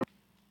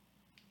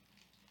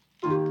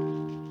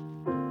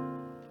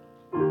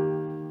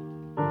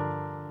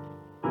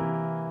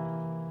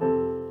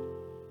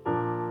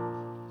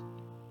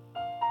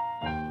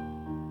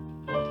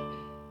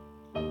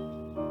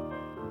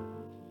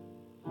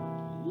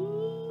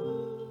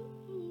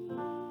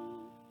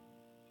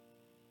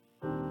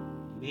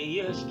may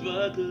your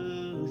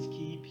struggles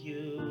keep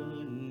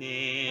you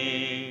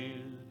near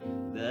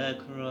the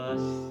cross.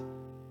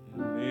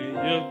 May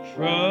your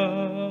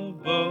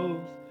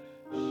troubles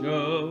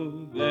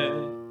show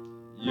that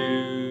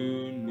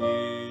you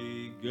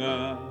need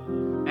God.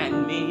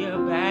 And may your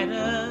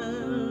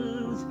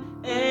battles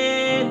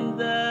end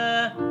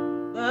the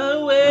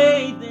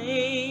way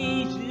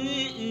they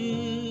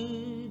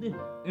should.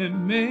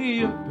 And may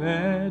your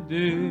bad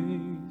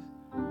days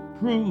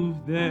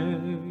prove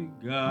that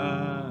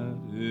God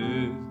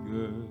is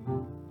good.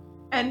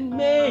 And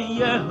may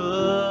your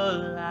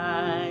whole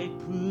life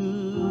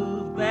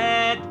prove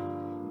that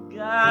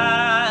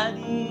God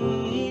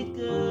is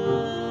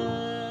good.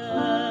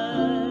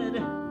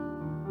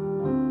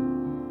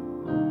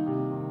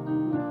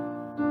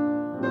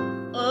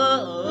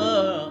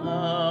 Oh,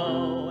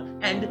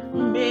 and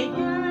may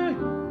your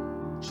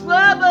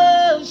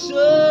trouble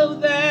show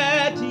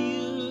that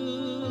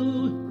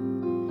you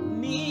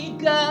need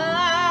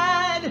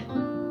God.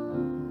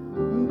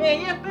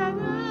 May your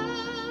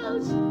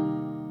battles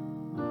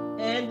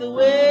and the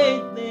way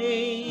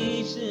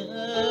they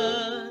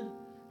should,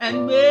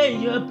 and may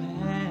your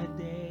bad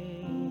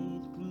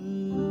days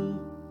prove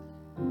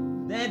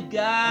that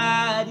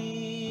God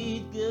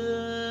is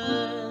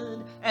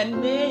good, and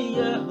may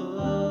your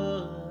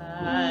whole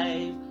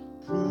life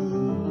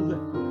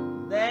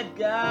prove that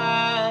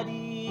God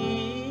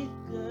is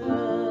good.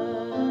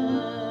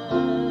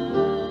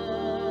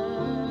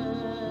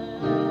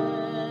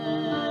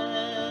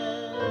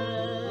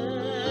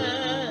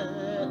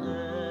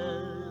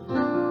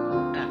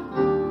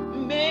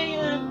 May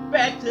your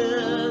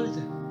battles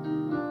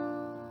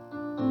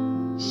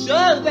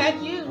show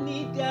that you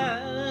need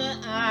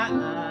God,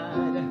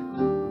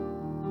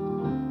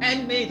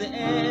 and may they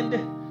end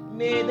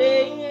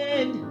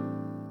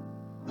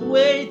the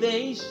way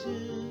they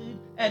should,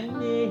 and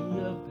may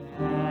your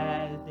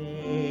bad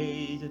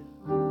days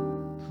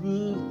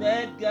prove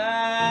that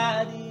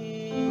God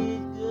is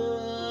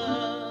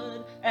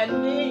good,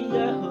 and may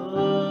your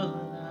whole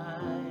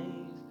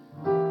life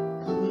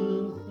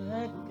prove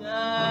that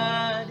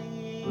God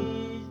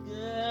is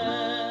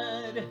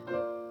good.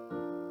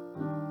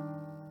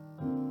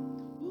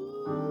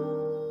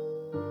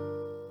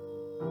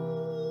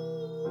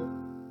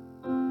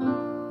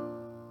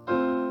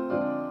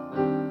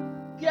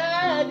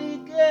 God is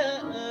good.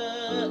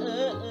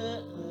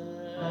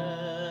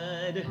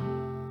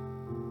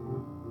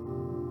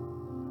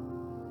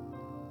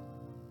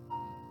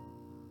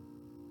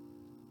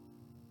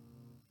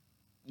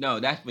 No,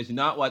 that was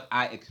not what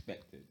I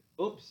expected.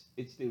 Oops,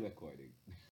 it's still recording.